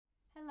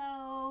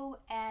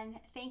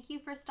Thank you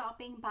for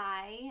stopping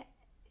by.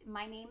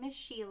 My name is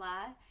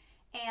Sheila,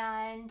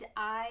 and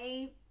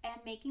I am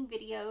making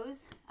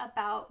videos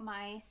about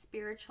my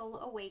spiritual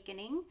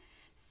awakening.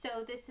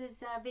 So, this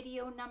is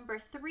video number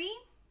 3,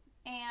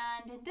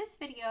 and in this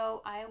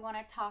video, I want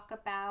to talk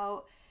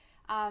about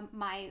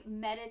my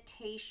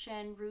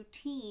meditation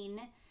routine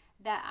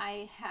that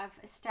I have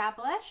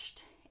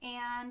established,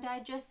 and I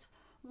just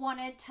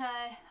wanted to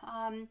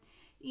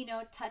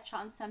touch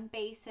on some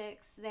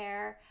basics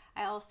there.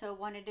 I also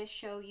wanted to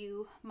show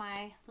you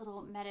my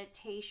little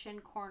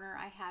meditation corner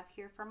I have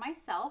here for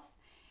myself.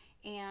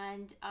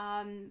 And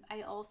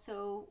I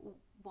also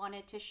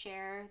wanted to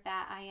share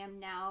that I am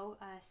now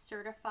a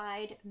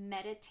certified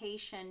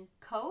meditation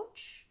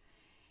coach.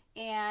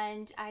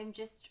 And I'm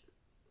just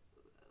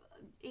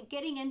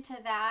getting into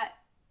that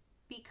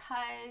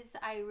because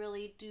I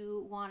really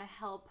do want to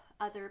help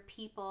other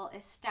people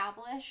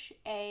establish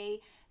a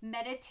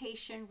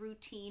meditation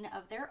routine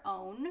of their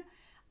own,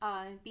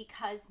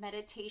 because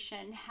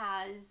meditation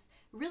has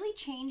really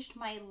changed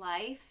my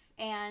life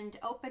and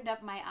opened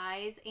up my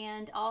eyes,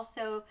 and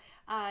also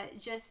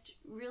just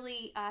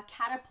really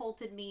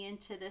catapulted me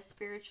into the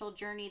spiritual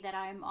journey that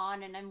I'm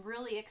on, and I'm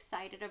really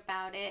excited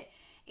about it.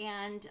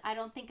 And I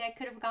don't think I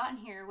could have gotten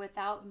here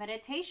without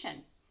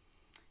meditation.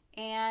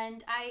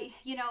 And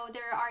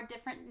there are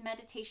different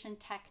meditation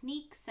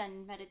techniques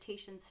and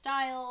meditation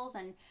styles,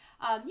 and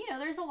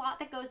there's a lot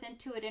that goes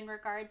into it in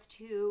regards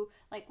to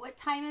like what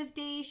time of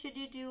day should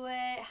you do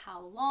it,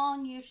 how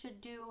long you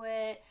should do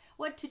it,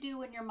 what to do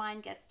when your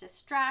mind gets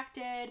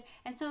distracted.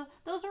 And so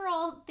those are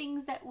all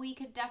things that we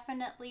could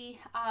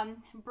definitely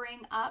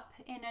bring up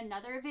in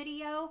another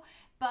video.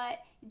 But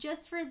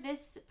just for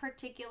this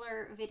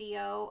particular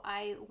video,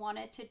 I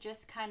wanted to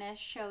just kind of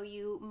show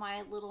you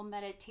my little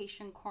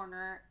meditation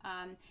corner.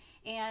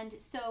 And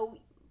so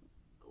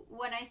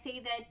when I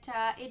say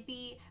that it'd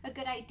be a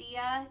good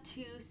idea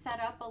to set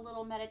up a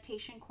little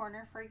meditation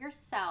corner for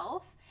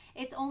yourself,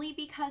 it's only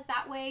because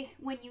that way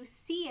when you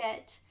see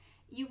it,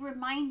 you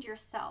remind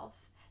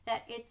yourself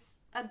that it's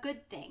a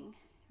good thing.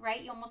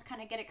 Right? You almost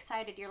kind of get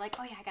excited. You're like,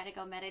 oh yeah, I got to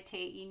go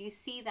meditate. And you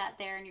see that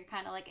there and you're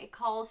kind of like, it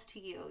calls to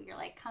you. You're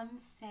like, come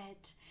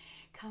sit,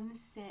 come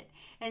sit.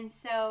 And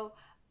so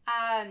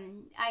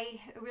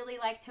I really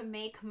like to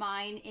make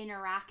mine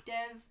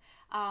interactive.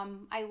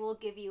 I will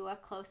give you a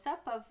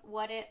close-up of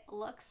what it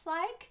looks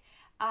like.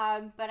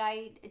 But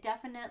I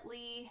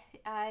definitely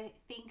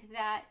think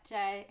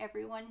that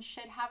everyone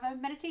should have a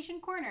meditation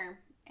corner.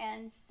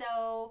 And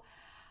so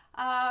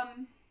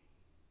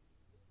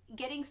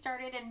getting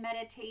started in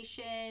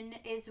meditation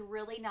is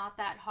really not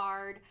that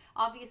hard.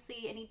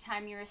 Obviously,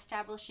 anytime you're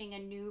establishing a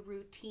new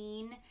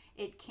routine,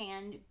 it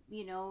can,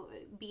 be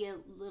a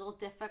little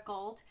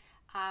difficult.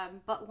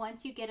 But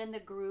once you get in the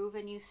groove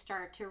and you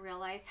start to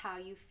realize how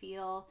you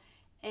feel,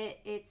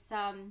 it's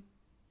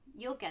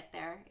you'll get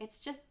there.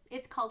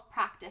 It's called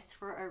practice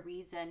for a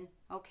reason,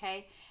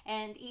 okay?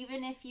 And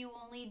even if you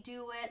only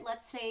do it,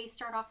 let's say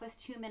start off with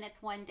 2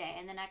 minutes one day,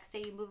 and the next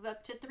day you move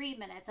up to 3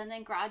 minutes, and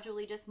then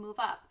gradually just move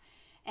up.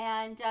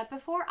 And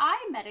before I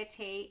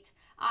meditate,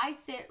 I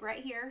sit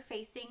right here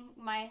facing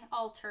my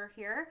altar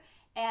here,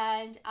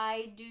 and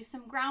I do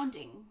some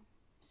grounding.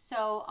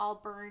 So I'll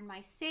burn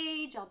my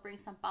sage, I'll bring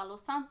some Palo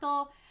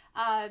Santo.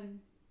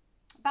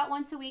 About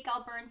once a week,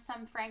 I'll burn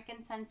some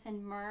frankincense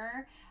and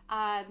myrrh,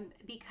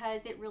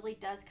 because it really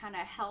does kind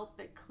of help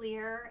it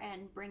clear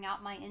and bring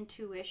out my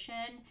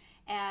intuition.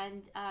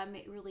 And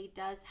it really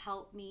does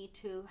help me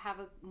to have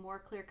a more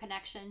clear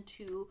connection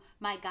to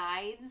my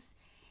guides.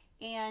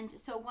 And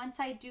so once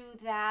I do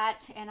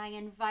that, and I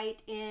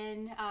invite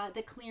in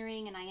the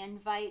clearing, and I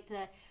invite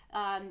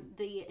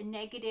the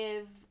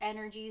negative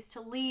energies to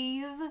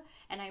leave,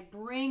 and I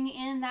bring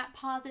in that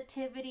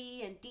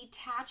positivity and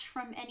detach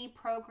from any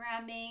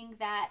programming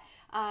that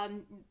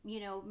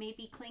may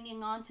be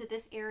clinging on to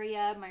this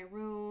area, my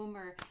room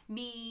or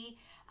me.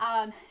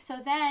 So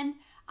then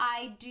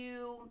I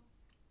do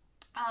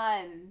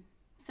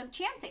some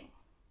chanting.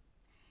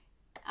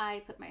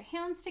 I put my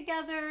hands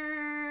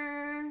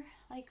together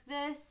like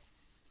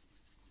this,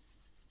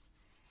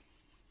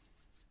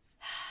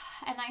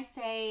 and I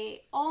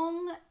say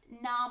Om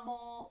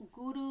Namo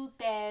Guru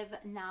Dev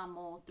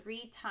Namo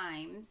 3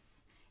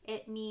 times.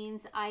 It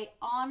means I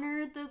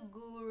honor the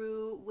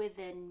Guru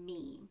within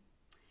me.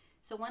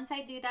 So once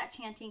I do that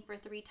chanting for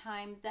 3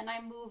 times, then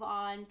I move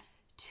on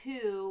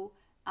to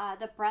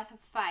the breath of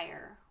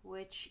fire,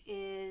 which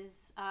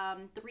is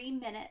 3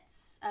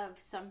 minutes of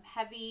some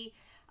heavy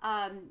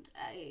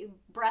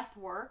breath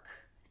work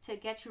to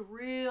get you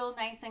real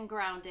nice and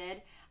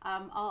grounded.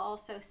 I'll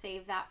also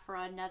save that for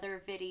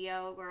another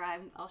video where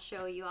I'll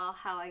show you all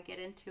how I get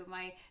into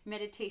my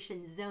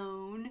meditation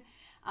zone.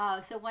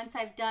 So once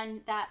I've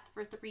done that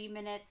for 3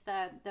 minutes,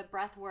 the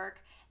breath work,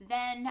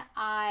 then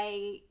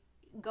I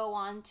go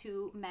on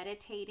to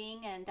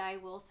meditating, and I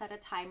will set a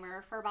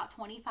timer for about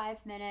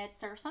 25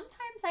 minutes, or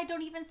sometimes I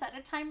don't even set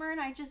a timer and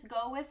I just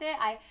go with it.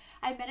 I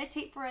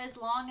meditate for as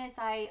long as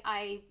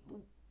I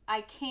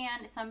I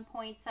can at some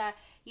points,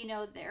 you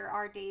know, there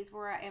are days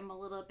where I am a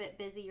little bit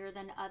busier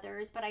than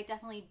others, but I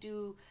definitely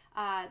do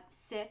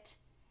sit.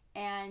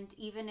 And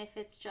even if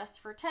it's just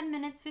for 10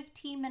 minutes,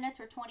 15 minutes,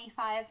 or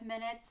 25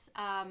 minutes,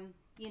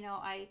 you know,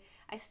 I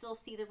still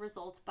see the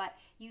results. But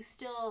you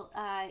still,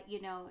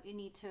 you know, you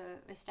need to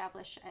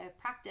establish a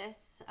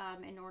practice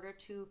in order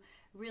to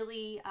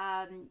really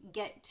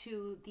get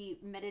to the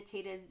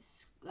meditative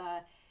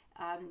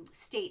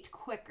state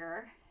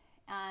quicker.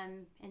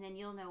 And then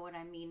you'll know what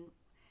I mean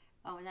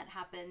when that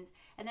happens.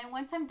 And then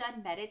once I'm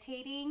done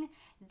meditating,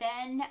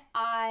 then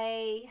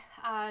I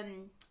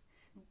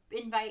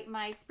invite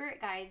my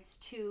spirit guides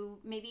to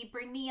maybe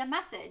bring me a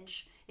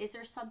message. Is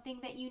there something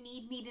that you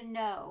need me to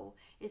know?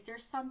 Is there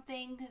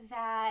something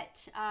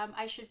that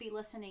I should be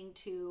listening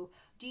to?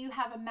 Do you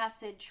have a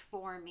message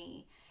for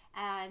me?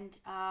 And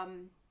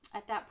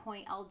at that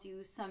point, I'll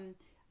do some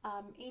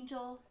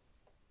angel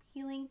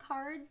healing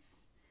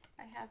cards.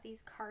 I have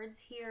these cards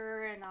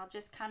here, and I'll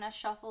just kind of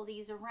shuffle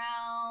these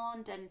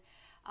around, and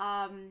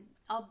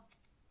I'll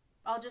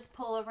just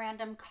pull a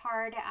random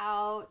card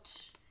out,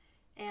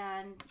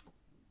 and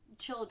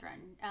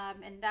children,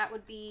 and that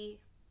would be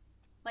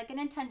like an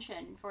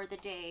intention for the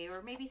day,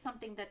 or maybe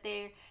something that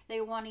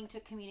they're wanting to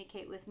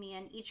communicate with me,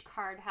 and each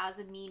card has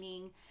a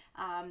meaning,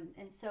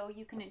 and so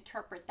you can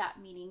interpret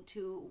that meaning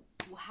to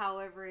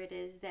however it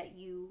is that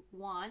you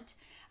want.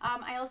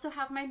 I also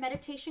have my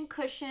meditation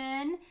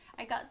cushion.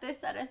 I got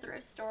this at a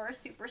thrift store,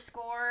 Super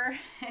Score.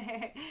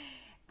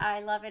 I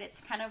love it. It's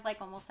kind of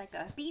like almost like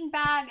a bean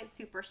bag. It's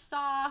super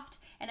soft,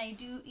 and I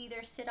do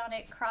either sit on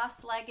it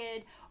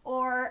cross-legged,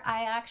 or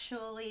I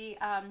actually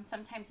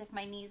sometimes if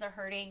my knees are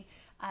hurting,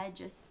 I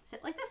just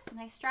sit like this and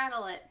I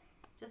straddle it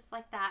just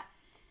like that.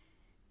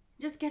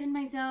 Just get in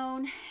my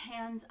zone,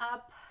 hands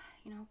up,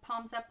 you know,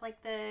 palms up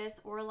like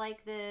this or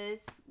like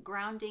this,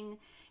 grounding.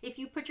 If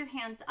you put your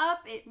hands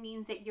up, it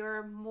means that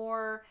you're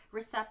more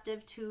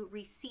receptive to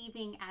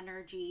receiving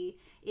energy.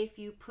 If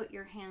you put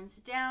your hands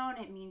down,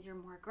 it means you're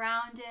more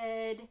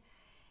grounded.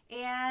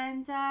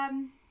 And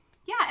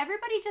yeah,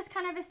 everybody just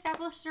kind of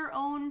established their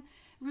own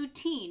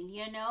routine,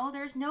 you know.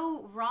 There's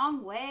no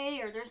wrong way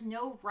or there's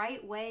no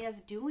right way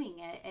of doing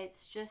it.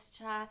 It's just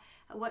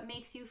what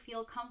makes you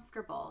feel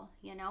comfortable,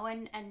 you know,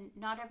 and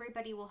not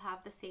everybody will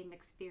have the same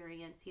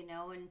experience, you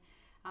know, and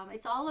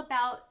it's all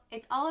about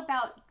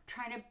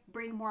trying to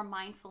bring more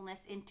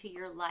mindfulness into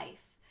your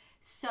life.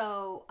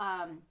 So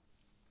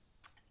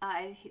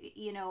I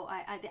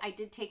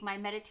did take my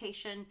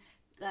meditation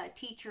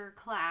teacher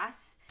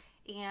class,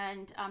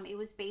 and it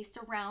was based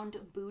around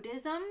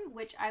Buddhism,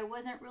 which I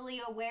wasn't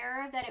really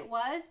aware that it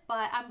was,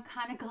 but I'm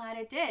kind of glad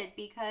it did,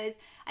 because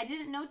I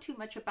didn't know too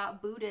much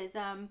about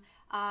Buddhism,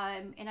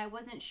 and I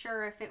wasn't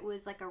sure if it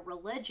was like a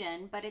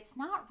religion, but it's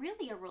not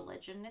really a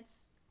religion.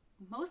 It's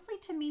mostly,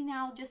 to me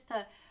now, just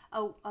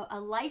a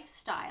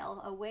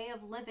lifestyle, a way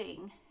of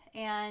living.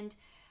 And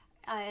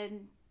I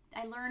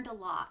learned a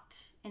lot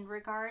in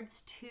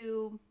regards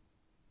to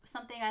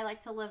something I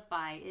like to live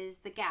by, is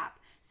the gap.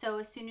 So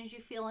as soon as you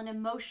feel an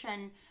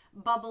emotion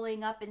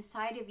bubbling up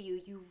inside of you,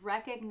 you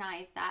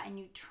recognize that and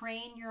you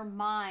train your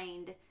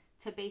mind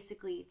to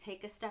basically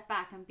take a step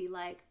back and be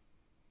like,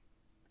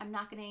 I'm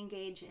not going to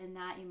engage in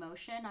that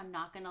emotion. I'm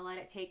not going to let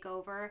it take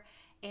over.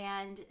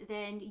 And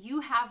then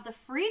you have the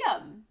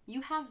freedom,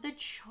 you have the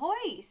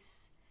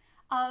choice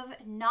of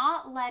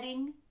not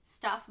letting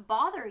stuff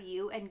bother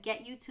you and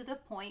get you to the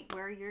point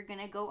where you're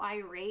going to go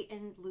irate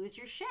and lose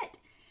your shit.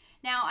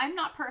 Now, I'm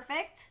not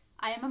perfect.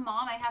 I am a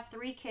mom. I have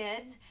 3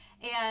 kids,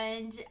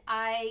 and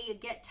I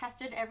get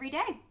tested every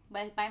day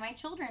by my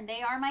children.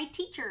 They are my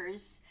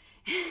teachers.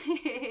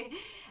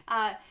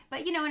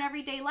 But, you know, in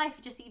everyday life,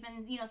 just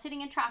even, you know,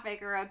 sitting in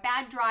traffic or a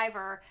bad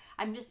driver,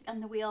 I'm just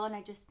on the wheel and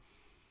I just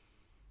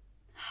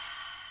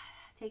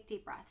take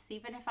deep breaths.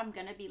 Even if I'm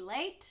going to be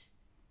late,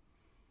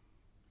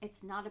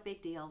 it's not a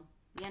big deal.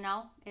 You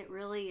know, it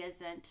really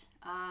isn't.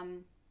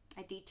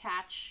 I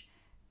detach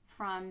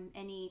from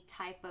any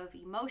type of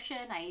emotion.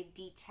 I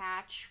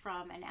detach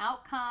from an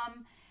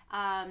outcome,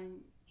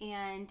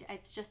 and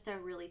it's just a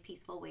really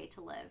peaceful way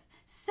to live.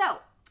 So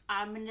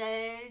I'm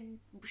gonna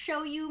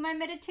show you my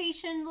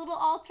meditation little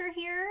altar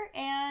here,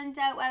 and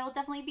I will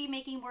definitely be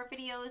making more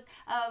videos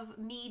of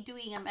me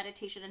doing a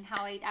meditation and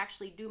how I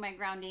actually do my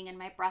grounding and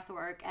my breath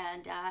work.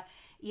 And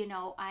you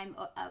know, I'm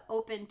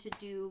open to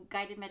do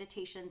guided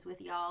meditations with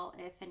y'all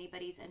if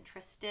anybody's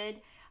interested,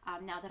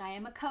 now that I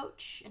am a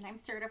coach and I'm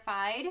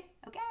certified.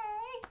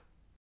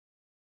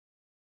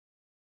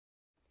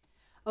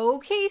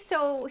 Okay,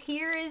 so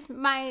here is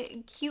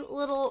my cute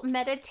little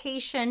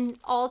meditation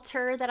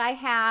altar that I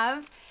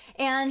have.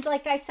 And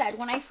like I said,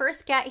 when I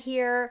first get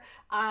here,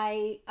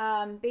 I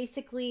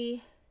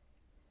basically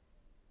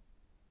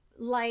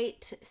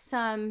light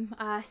some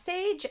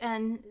sage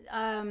and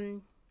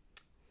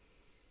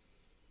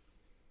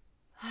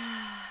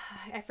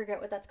I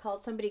forget what that's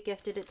called. Somebody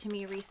gifted it to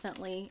me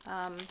recently.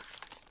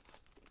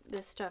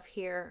 This stuff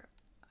here,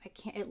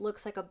 it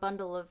looks like a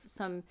bundle of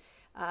some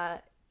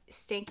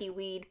stanky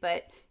weed,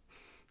 but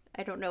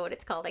I don't know what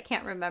it's called. I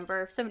can't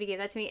remember. Somebody gave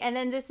that to me. And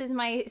then this is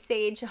my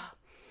sage. Oh,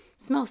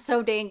 smells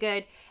so dang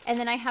good. And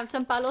then I have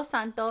some Palo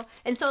Santo.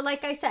 And so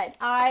like I said,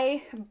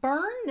 I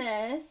burn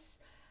this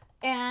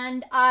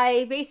and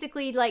I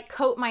basically like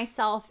coat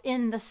myself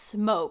in the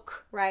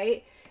smoke,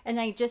 right? And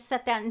I just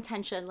set that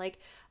intention, like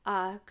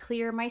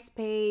clear my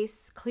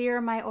space, clear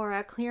my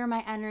aura, clear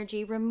my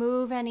energy,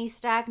 remove any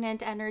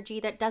stagnant energy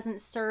that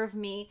doesn't serve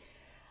me.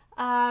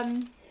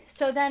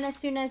 So then as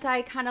soon as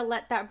I kind of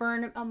let that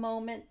burn a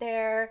moment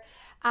there,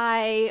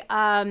 I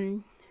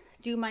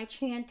do my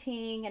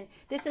chanting, and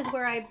this is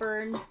where I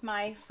burn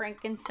my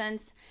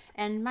frankincense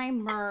and my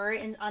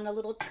myrrh on a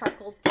little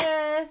charcoal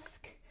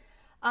disc.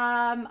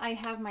 I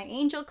have my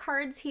angel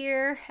cards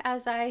here,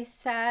 as I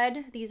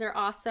said. These are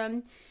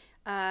awesome.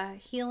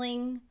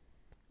 Healing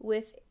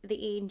with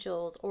the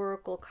Angels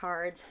oracle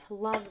cards.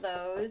 Love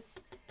those.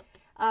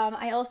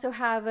 I also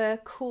have a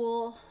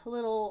cool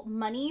little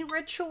money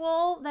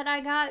ritual that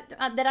I got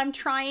that I'm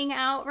trying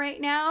out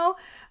right now.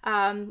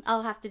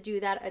 I'll have to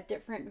do that a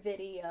different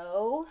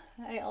video.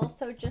 I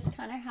also just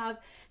kind of have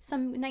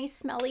some nice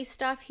smelly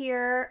stuff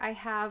here. I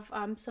have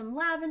some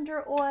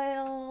lavender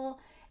oil,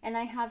 and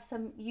I have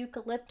some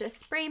eucalyptus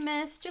spray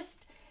mist.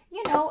 Just,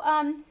 you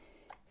know,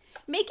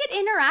 make it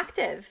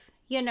interactive,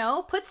 you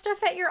know, put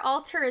stuff at your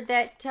altar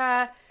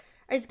that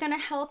is going to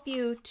help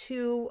you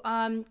to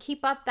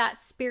keep up that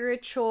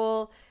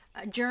spiritual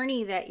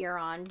journey that you're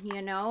on,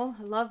 you know.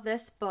 I love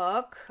this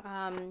book,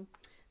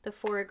 The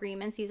Four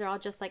Agreements. These are all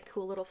just like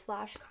cool little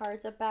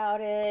flashcards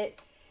about it.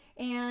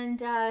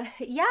 And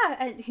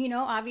yeah, you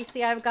know,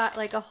 obviously I've got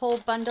like a whole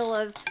bundle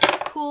of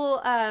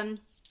cool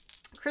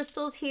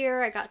crystals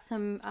here. I got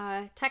some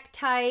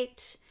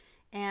Tektite,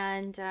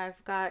 and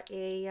I've got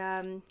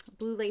a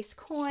blue lace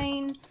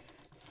coin.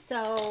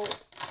 So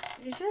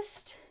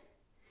just,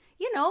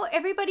 you know,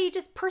 everybody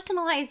just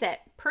personalize it.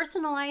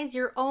 Personalize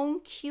your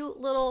own cute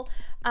little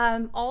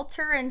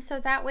altar. And so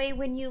that way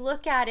when you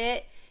look at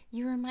it,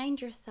 you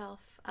remind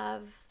yourself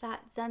of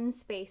that Zen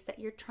space that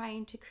you're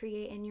trying to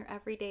create in your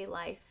everyday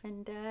life.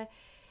 And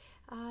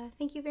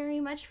thank you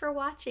very much for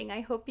watching. I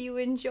hope you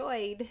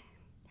enjoyed.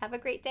 Have a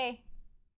great day.